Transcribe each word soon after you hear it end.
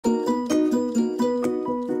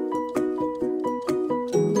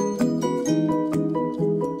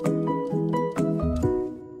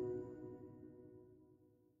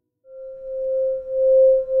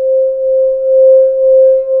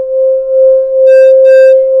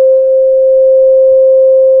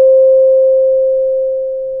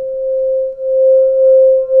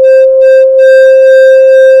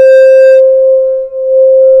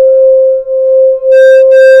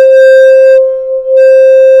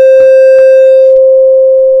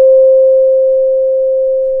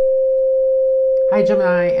Hi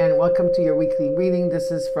Gemini, and welcome to your weekly reading.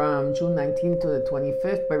 This is from June 19th to the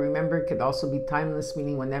 25th, but remember it could also be timeless,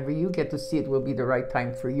 meaning whenever you get to see it will be the right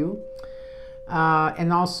time for you.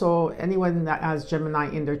 And also anyone that has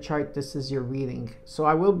Gemini in their chart, this is your reading. So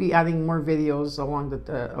I will be adding more videos along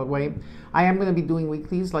the way. I am going to be doing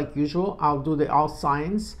weeklies like usual. I'll do the all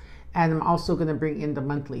signs, and I'm also going to bring in the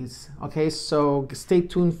monthlies. Okay, so stay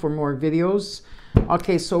tuned for more videos.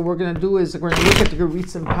 Okay, so what we're going to do is we're going to look at your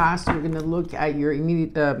recent past. We're going to look at your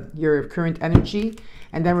immediate, your current energy,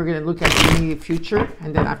 and then we're going to look at the immediate future.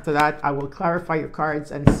 And then after that, I will clarify your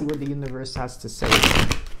cards and see what the universe has to say.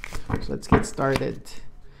 So let's get started.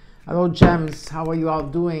 Hello, Gems. How are you all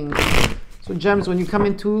doing? So Gems, when you come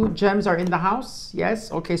into, Gems are in the house?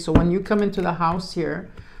 Yes? Okay, so when you come into the house here,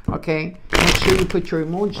 okay, make sure you put your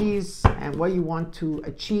emojis and what you want to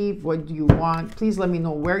achieve. What do you want? Please let me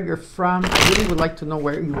know where you're from. I really would like to know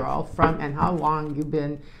where you are all from and how long you've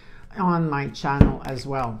been on my channel as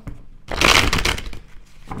well.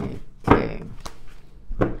 Okay,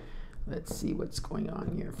 let's see what's going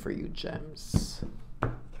on here for you, Gems.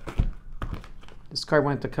 This card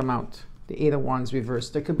wanted to come out. The Eight of Wands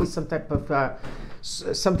reversed. There could be some type of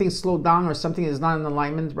something slowed down, or something is not in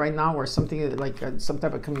alignment right now, or something like some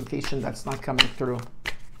type of communication that's not coming through.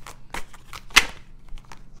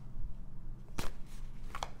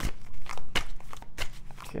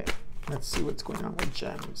 Okay, let's see what's going on with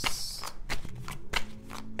Gems.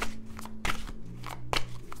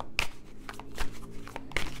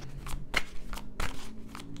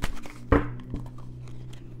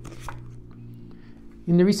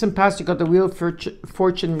 In the recent past, you got the Wheel of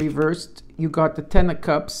Fortune reversed. You got the Ten of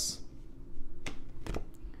Cups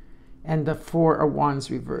and the Four of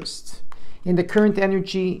Wands reversed. In the current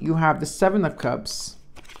energy, you have the Seven of Cups,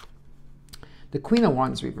 the Queen of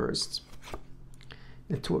Wands reversed,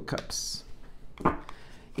 the Two of Cups.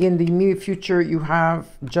 In the immediate future, you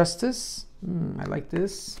have Justice. I like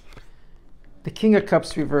this. The King of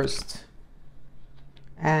Cups reversed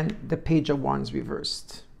and the Page of Wands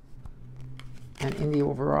reversed. And in the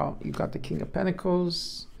overall, you got the King of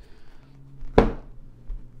Pentacles.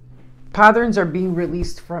 Patterns are being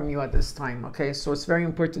released from you at this time, okay? So it's very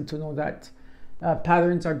important to know that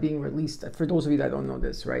patterns are being released, for those of you that don't know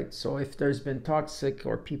this, right? So if there's been toxic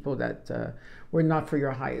or people that were not for your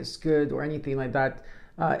highest good or anything like that,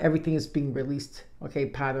 everything is being released, okay?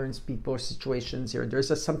 Patterns, people, situations here.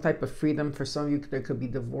 There's some type of freedom. For some of you, there could be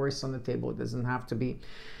divorce on the table. It doesn't have to be.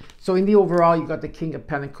 So in the overall, you got the King of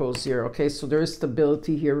Pentacles here, okay? So there is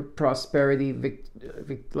stability here, prosperity,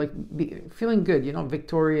 feeling good, you know,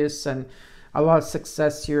 victorious, and a lot of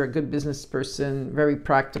success here, a good business person, very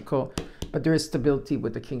practical, but there is stability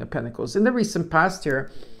with the King of Pentacles. In the recent past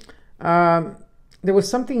here, there was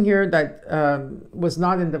something here that was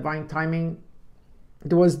not in divine timing.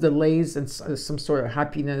 There was delays and some sort of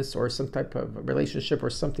happiness or some type of relationship or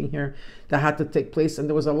something here that had to take place, and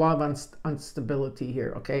there was a lot of instability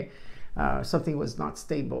here, okay? Something was not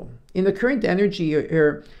stable. In the current energy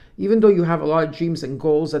here, even though you have a lot of dreams and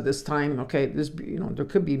goals at this time, okay, this, you know, there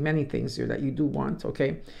could be many things here that you do want,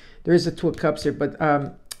 okay? There is a Two of Cups here, but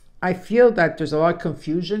I feel that there's a lot of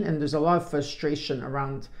confusion and there's a lot of frustration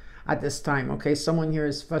around at this time, okay? Someone here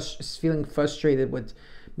is feeling frustrated with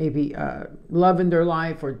maybe love in their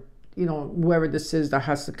life, or, you know, whoever this is that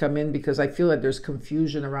has to come in, because I feel that there's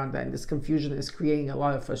confusion around that, and this confusion is creating a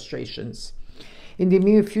lot of frustrations. In the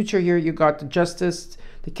immediate future here, you got the Justice,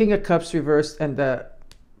 the King of Cups reversed, and the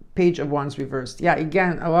Page of Wands reversed. Yeah,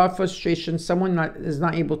 again, a lot of frustration. Someone is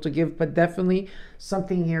not able to give, but definitely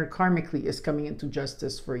something here karmically is coming into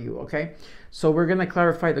justice for you, okay? So we're going to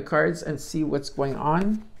clarify the cards and see what's going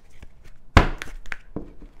on.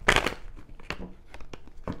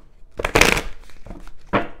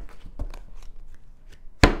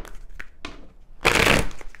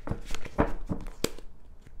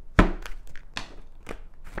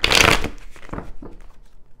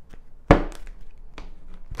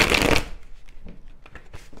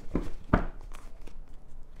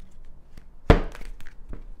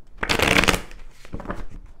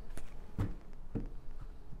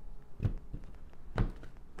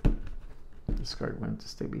 This card went to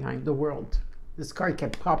stay behind. The World. This card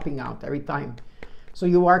kept popping out every time. So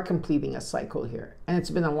you are completing a cycle here. And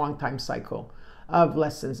it's been a long time cycle of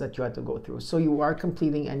lessons that you had to go through. So you are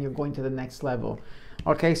completing and you're going to the next level.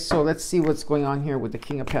 Okay, so let's see what's going on here with the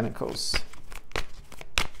King of Pentacles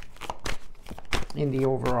in the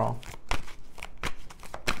overall.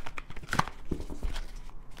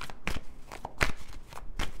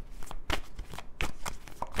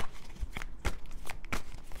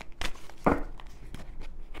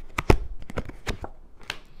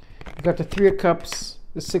 You got the Three of Cups,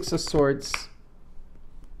 the Six of Swords,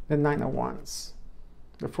 the Nine of Wands,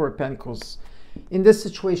 the Four of Pentacles. In this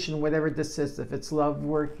situation, whatever this is, if it's love,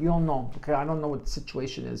 work, you'll know. Okay, I don't know what the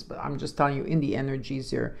situation is, but I'm just telling you in the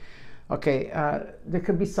energies here. Okay, there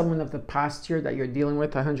could be someone of the past here that you're dealing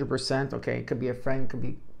with 100%. Okay, it could be a friend, could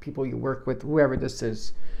be people you work with, whoever this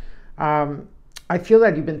is. I feel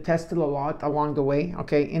that you've been tested a lot along the way,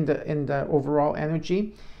 okay, in the overall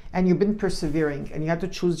energy, and you've been persevering, and you have to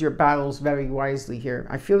choose your battles very wisely here.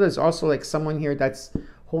 I feel there's also like someone here that's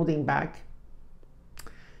holding back,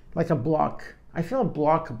 like a block. I feel a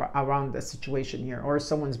block around the situation here, or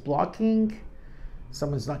someone's blocking,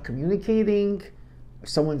 someone's not communicating,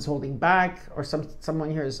 someone's holding back, or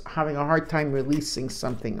someone here is having a hard time releasing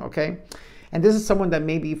something, okay? And this is someone that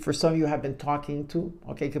maybe for some of you have been talking to,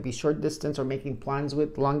 okay? It could be short distance or making plans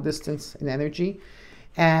with, long distance in energy.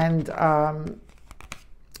 And,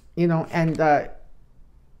 you know, and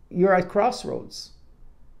you're at crossroads,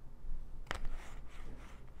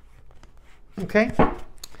 okay?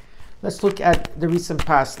 Let's look at the recent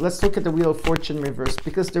past. Let's look at the Wheel of Fortune reversed,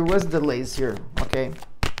 because there was delays here, okay,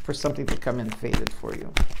 for something to come in faded for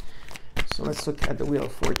you. So let's look at the Wheel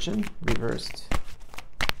of Fortune reversed.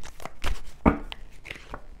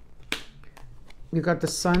 You got the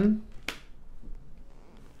Sun,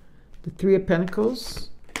 the Three of Pentacles,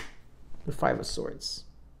 the Five of Swords,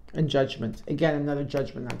 and Judgment. Again, another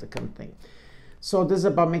judgment not to come thing. So this is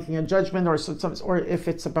about making a judgment, or if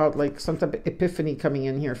it's about like some type of epiphany coming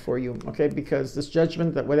in here for you, okay? Because this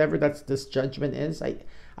judgment, that whatever this judgment is,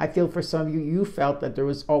 I feel for some of you, you felt that there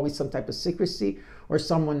was always some type of secrecy or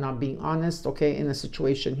someone not being honest, okay, in a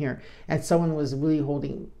situation here, and someone was really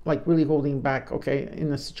holding back, okay,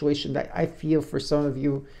 in a situation that I feel for some of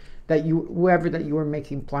you that whoever that you were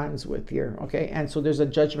making plans with here, okay? And so there's a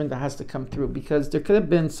judgment that has to come through, because there could have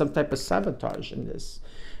been some type of sabotage in this.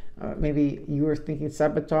 Maybe you were thinking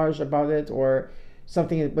sabotage about it, or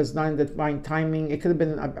something that was not in the divine timing. It could have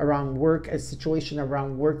been around work, a situation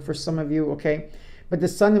around work for some of you, okay? But the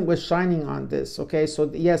sun was shining on this, okay?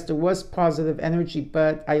 So yes, there was positive energy,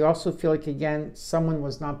 but I also feel like, again, someone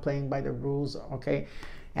was not playing by the rules, okay?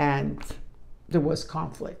 And there was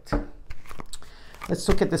conflict. Let's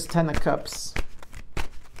look at this Ten of Cups.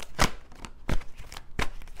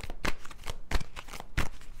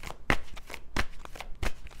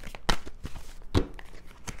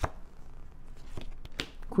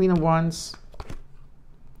 Queen of Wands,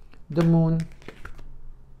 the Moon,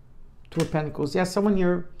 Two of Pentacles. Yeah, someone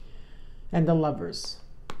here, and the Lovers.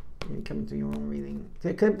 Let me come into your own reading.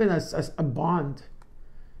 There could have been a bond,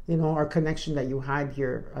 you know, or connection that you had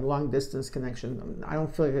here, a long distance connection. I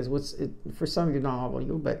don't feel like for some of you, not all of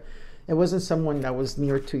you, but it wasn't someone that was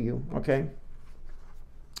near to you, okay?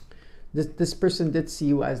 This person did see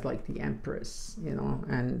you as like the Empress, you know,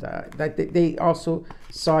 and that they also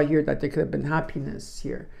saw here that there could have been happiness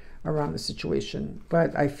here around the situation.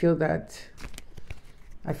 But I feel that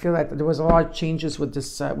there was a lot of changes with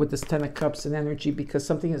this Ten of Cups and energy, because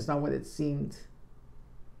something is not what it seemed.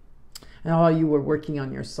 And all you were working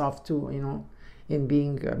on yourself too, you know, in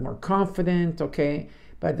being more confident, okay?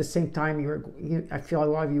 But at the same time, I feel a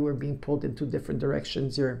lot of you were being pulled in two different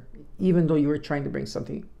directions here, even though you were trying to bring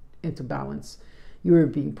something into balance. You were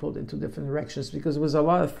being pulled into different directions, because there was a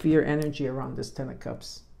lot of fear energy around this Ten of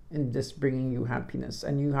Cups and this bringing you happiness.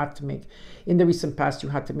 And you have to make, in the recent past, you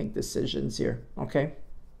had to make decisions here, okay?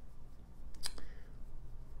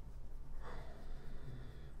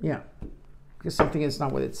 Yeah, because something is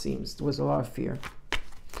not what it seems. There was a lot of fear.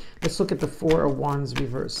 Let's look at the Four of Wands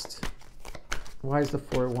reversed. Why is the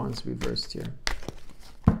Four of Wands reversed here?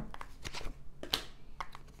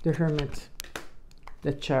 The Hermit,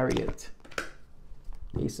 the Chariot,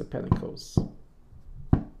 Ace of Pentacles,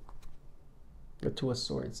 the Two of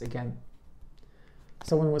Swords. Again,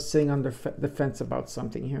 someone was sitting on the fence about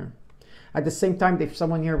something here. At the same time, if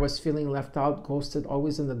someone here was feeling left out, ghosted,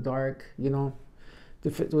 always in the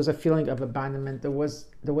there was a feeling of abandonment. There was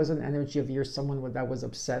an energy of someone that was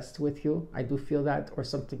obsessed with you. I do feel that, or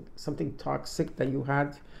something toxic that you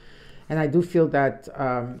had. And I do feel that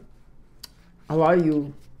a lot of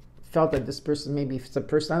you felt that this person, maybe if it's a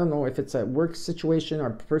person, I don't know if it's a work situation or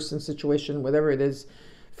a person situation, whatever it is,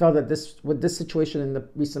 felt that this situation in the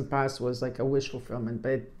recent past was like a wish fulfillment,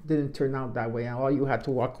 but it didn't turn out that way. All you had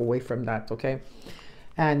to walk away from that, okay?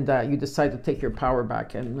 And you decided to take your power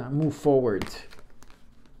back and move forward.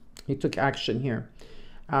 You took action here,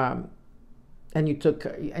 and you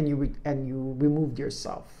removed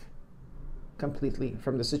yourself completely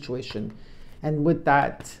from the situation. And with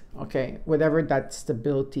that, okay, whatever that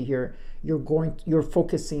stability here, you're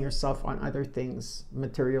focusing yourself on other things,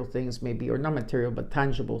 material things maybe, or not material, but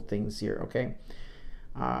tangible things here, okay?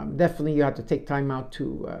 Definitely you have to take time out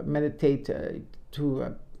to meditate,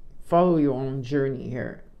 to follow your own journey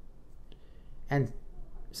here. And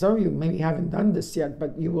some of you maybe haven't done this yet,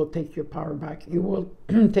 but you will take your power back. You will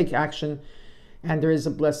take action, and there is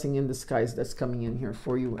a blessing in disguise that's coming in here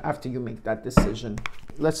for you after you make that decision.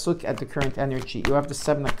 Let's look at the current energy. You have the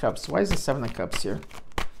Seven of Cups. Why is the Seven of Cups here?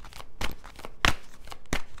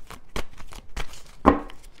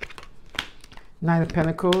 Nine of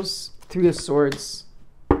Pentacles, Three of Swords,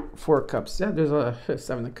 Four of Cups. Yeah, there's a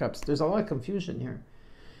Seven of Cups. There's a lot of confusion here.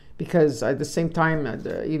 Because at the same time,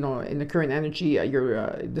 you know, in the current energy,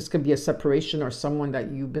 this could be a separation or someone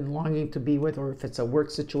that you've been longing to be with, or if it's a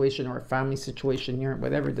work situation or a family situation here,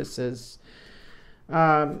 whatever this is.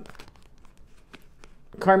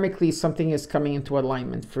 Karmically, something is coming into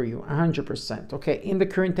alignment for you, 100%, okay? In the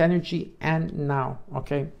current energy and now,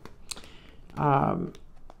 okay?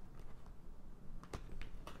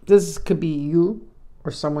 This could be you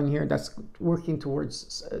or someone here that's working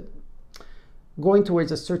towards... going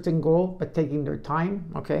towards a certain goal, but taking their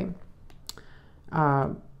time, okay?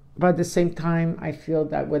 But at the same time, I feel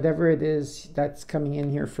that whatever it is that's coming in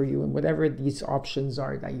here for you, and whatever these options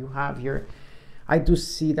are that you have here, I do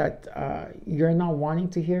see that you're not wanting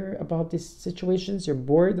to hear about these situations. You're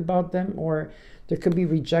bored about them, or there could be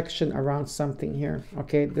rejection around something here,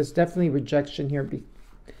 okay? There's definitely rejection here.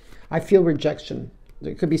 I feel rejection.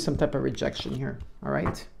 There could be some type of rejection here, all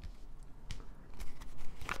right?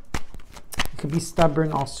 Could be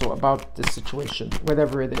stubborn also about the situation,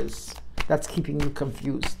 whatever it is that's keeping you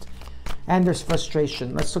confused. And there's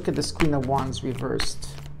frustration. Let's look at this Queen of Wands reversed.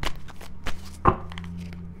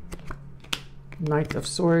 Knight of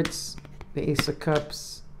Swords, the Ace of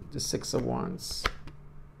Cups, the Six of Wands.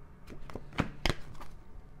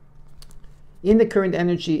 In the current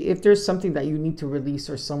energy, if there's something that you need to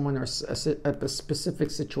release, or someone, or a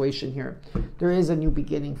specific situation here, there is a new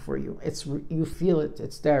beginning for you. You feel it.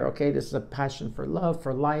 It's there, okay? This is a passion for love,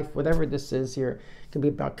 for life, whatever this is here. It can be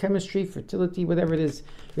about chemistry, fertility, whatever it is.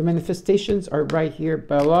 Your manifestations are right here,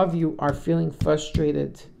 but a lot of you are feeling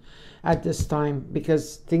frustrated at this time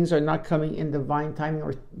because things are not coming in divine timing,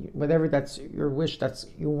 or whatever that's your wish, that's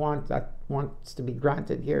you want, that wants to be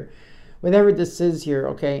granted here. Whatever this is here,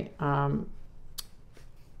 okay?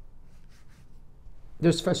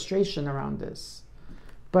 There's frustration around this.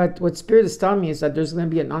 But what Spirit is telling me is that there's going to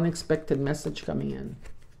be an unexpected message coming in.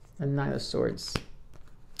 The Knight of Swords.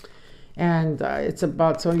 And it's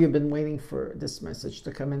about, some of you have been waiting for this message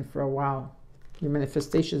to come in for a while. Your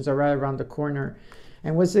manifestations are right around the corner.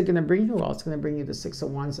 And what's it going to bring you? Well, it's going to bring you the Six of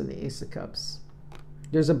Wands and the Ace of Cups.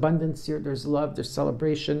 There's abundance here. There's love. There's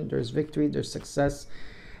celebration. There's victory. There's success.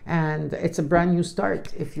 And it's a brand new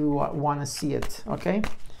start if you want to see it. Okay?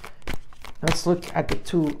 Let's look at the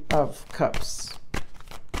Two of Cups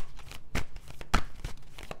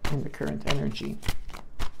in the current energy.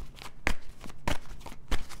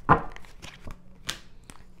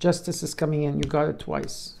 Justice is coming in. You got it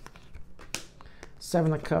twice.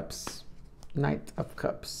 Seven of Cups, Knight of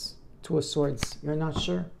Cups, Two of Swords. You're not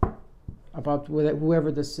sure about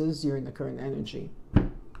whoever this is. You're in the current energy.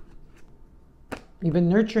 You've been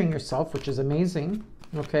nurturing yourself, which is amazing,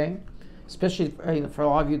 okay? Especially for a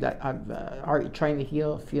lot of you that are trying to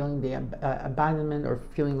heal, feeling the abandonment or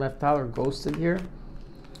feeling left out or ghosted here.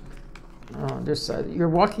 You're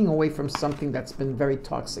walking away from something that's been very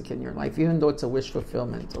toxic in your life, even though it's a wish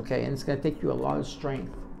fulfillment, okay? And it's going to take you a lot of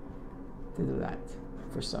strength to do that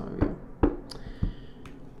for some of you.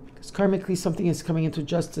 Because karmically, something is coming into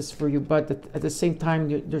justice for you, but at the same time,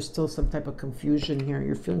 there's still some type of confusion here.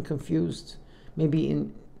 You're feeling confused. Maybe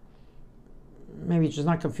just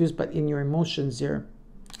not confused, but in your emotions here.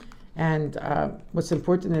 And what's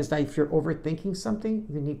important is that if you're overthinking something,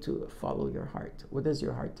 you need to follow your heart. What does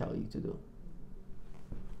your heart tell you to do?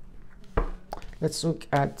 Let's look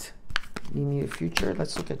at the immediate future.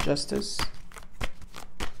 Let's look at justice.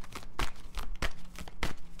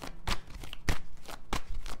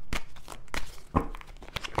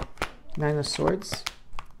 Nine of Swords,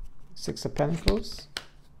 Six of Pentacles,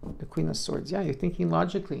 the Queen of Swords. Yeah, you're thinking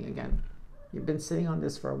logically again. You've been sitting on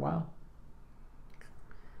this for a while.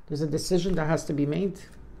 There's a decision that has to be made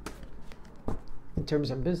in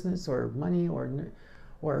terms of business or money or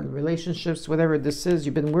relationships, whatever this is.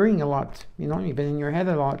 You've been worrying a lot, you know, you've been in your head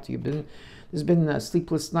a lot. There's been a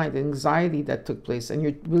sleepless night, anxiety that took place, and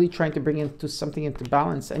you're really trying to bring something into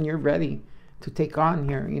balance, and you're ready to take on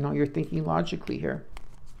here. You know, you're thinking logically here.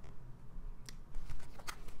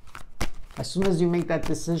 As soon as you make that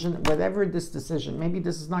decision, whatever this decision, maybe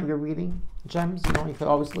this is not your reading, gems, you know, you could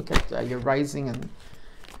always look at your rising and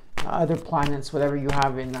other planets, whatever you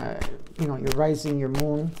have in, you know, your rising, your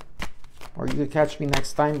moon. or you could catch me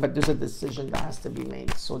next time, but there's a decision that has to be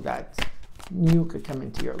made so that new could come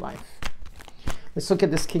into your life. Let's look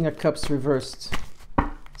at this King of Cups reversed.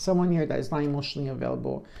 Someone here that is not emotionally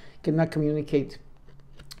available, cannot communicate.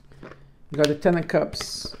 You got the Ten of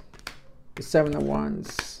Cups, the Seven of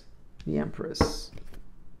Wands, the Empress,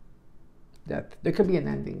 Death. There could be an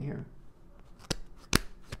ending here.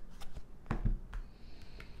 I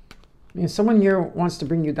mean, someone here wants to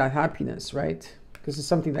bring you that happiness, right? Because it's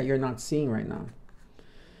something that you're not seeing right now.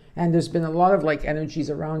 And there's been a lot of like energies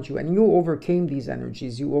around you, and you overcame these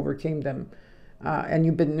energies. You overcame them, and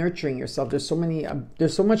you've been nurturing yourself. There's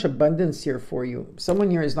so much abundance here for you.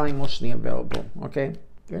 Someone here is not emotionally available. Okay,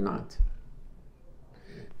 they're not.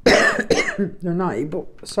 They're not able.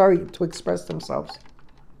 Sorry, to express themselves.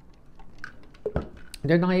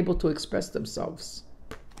 They're not able to express themselves.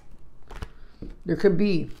 There could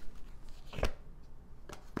be.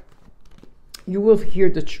 You will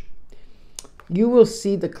hear you will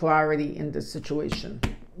see the clarity in this situation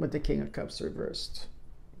with the King of Cups reversed.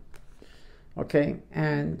 Okay,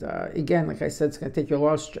 and again, like I said, it's going to take you a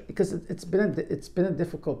lot of strength, because it's been a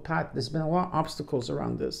difficult path. There's been a lot of obstacles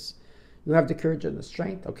around this. You have the courage and the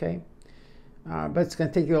strength, okay, but it's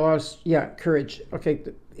going to take you a lot of courage. Okay,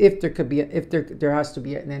 if there has to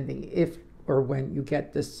be an ending, if or when you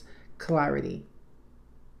get this clarity.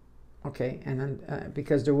 Okay, and then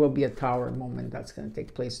because there will be a tower moment that's going to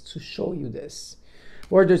take place to show you this.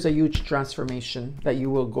 Or there's a huge transformation that you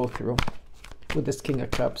will go through with this King of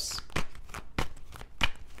Cups.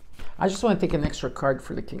 I just want to take an extra card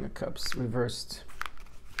for the King of Cups reversed.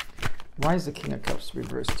 Why is the King of Cups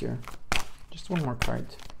reversed here? Just one more card.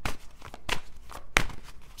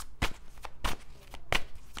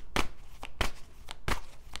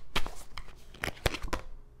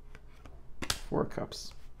 Four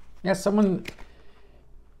Cups. Yeah, someone,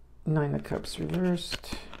 Nine of Cups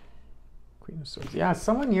reversed, Queen of Swords. Yeah,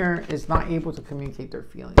 someone here is not able to communicate their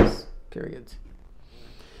feelings, period.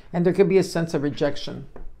 And there could be a sense of rejection.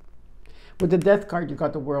 With the Death card, you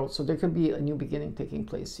got the World, so there could be a new beginning taking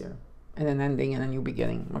place here, and an ending and a new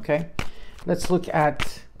beginning, okay? Let's look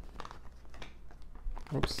at,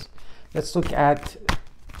 let's look at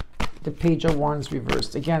the Page of Wands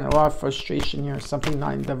reversed. Again, a lot of frustration here, something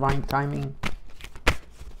not in divine timing.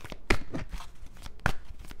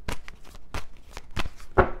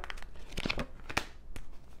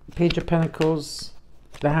 Page of Pentacles,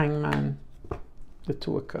 the Hangman, the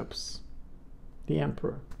Two of Cups, the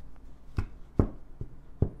Emperor.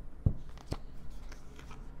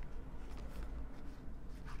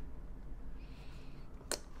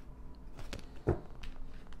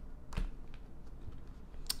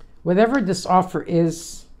 Whatever this offer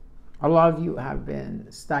is, a lot of you have been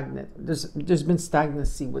stagnant. There's been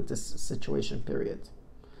stagnancy with this situation, period.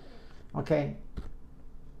 Okay?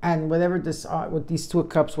 And whatever this, with these Two of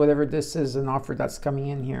Cups, whatever this is, an offer that's coming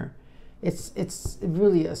in here, it's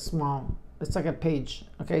really a small, it's like a page,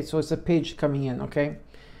 okay? So it's a page coming in, okay?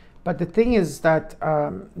 But the thing is that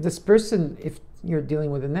this person, if you're dealing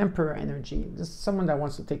with an Emperor energy, this is someone that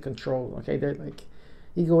wants to take control, okay? They're like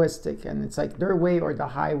egoistic, and it's like their way or the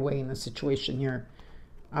highway in the situation here.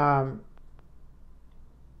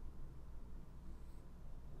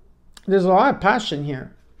 There's a lot of passion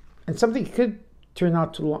here, and something could turn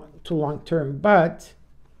out to long term, but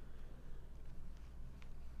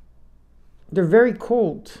they're very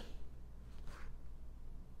cold,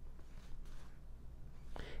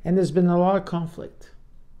 and there's been a lot of conflict,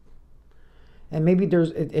 and maybe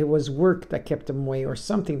it was work that kept them away, or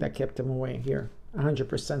something that kept them away here.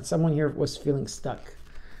 100%. Someone here was feeling stuck.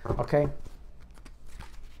 Okay,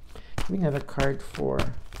 give me another card for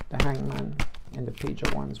the Hangman and the Page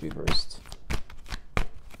of Wands reversed.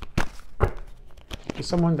 For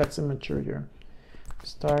someone that's immature here.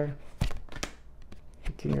 Star,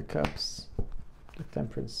 the King of Cups, the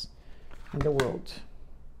Temperance, and the World.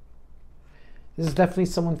 This is definitely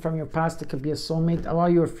someone from your past. It could be a soulmate. A lot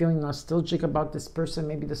of you are feeling nostalgic about this person.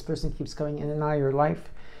 Maybe this person keeps coming in and out of your life.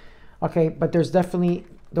 Okay, but there's definitely,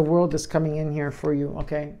 the World is coming in here for you,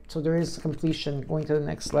 okay? So there is completion, going to the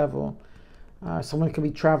next level. Someone could be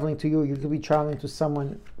traveling to you. You could be traveling to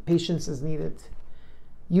someone. Patience is needed.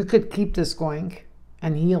 You could keep this going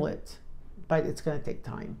and heal it, but it's going to take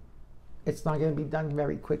time. It's not going to be done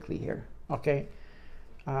very quickly here, okay?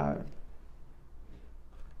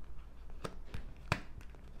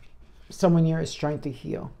 Someone here is trying to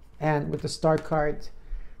heal. And with the Star card,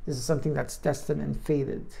 this is something that's destined and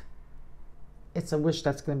fated. It's a wish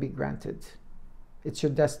that's going to be granted. It's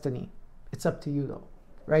your destiny. It's up to you though,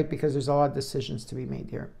 right? Because there's a lot of decisions to be made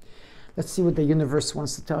here. Let's see what the universe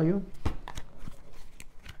wants to tell you.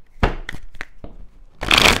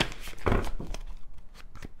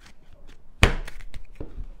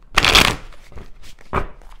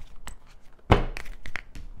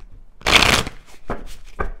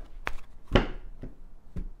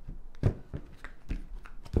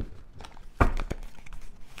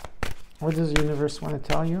 What does the universe want to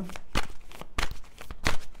tell you?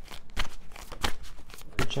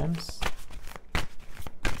 For gems.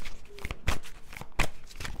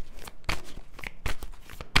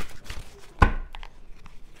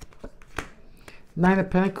 Nine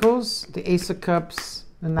of Pentacles, the Ace of Cups,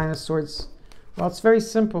 the Nine of Swords. Well, it's very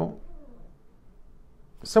simple.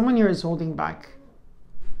 Someone here is holding back.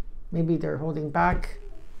 Maybe they're holding back.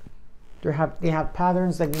 They have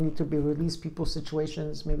patterns that need to be released, people's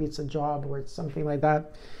situations. Maybe it's a job or it's something like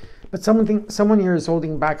that. But someone here is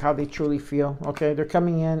holding back how they truly feel. Okay, they're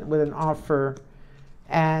coming in with an offer,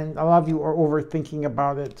 and a lot of you are overthinking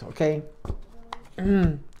about it. Okay,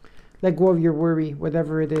 let go of your worry,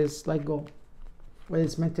 whatever it is. Let go. What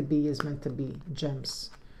is meant to be is meant to be.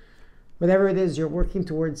 Gems. Whatever it is, you're working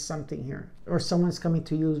towards something here. Or someone's coming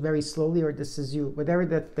to you very slowly, or this is you. Whatever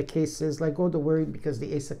the case is, let go of the worry, because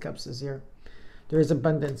the Ace of Cups is here. There is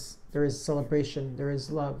abundance. There is celebration. There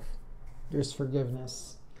is love. There's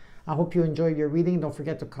forgiveness. I hope you enjoyed your reading. Don't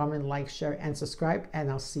forget to comment, like, share, and subscribe.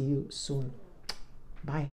 And I'll see you soon. Bye.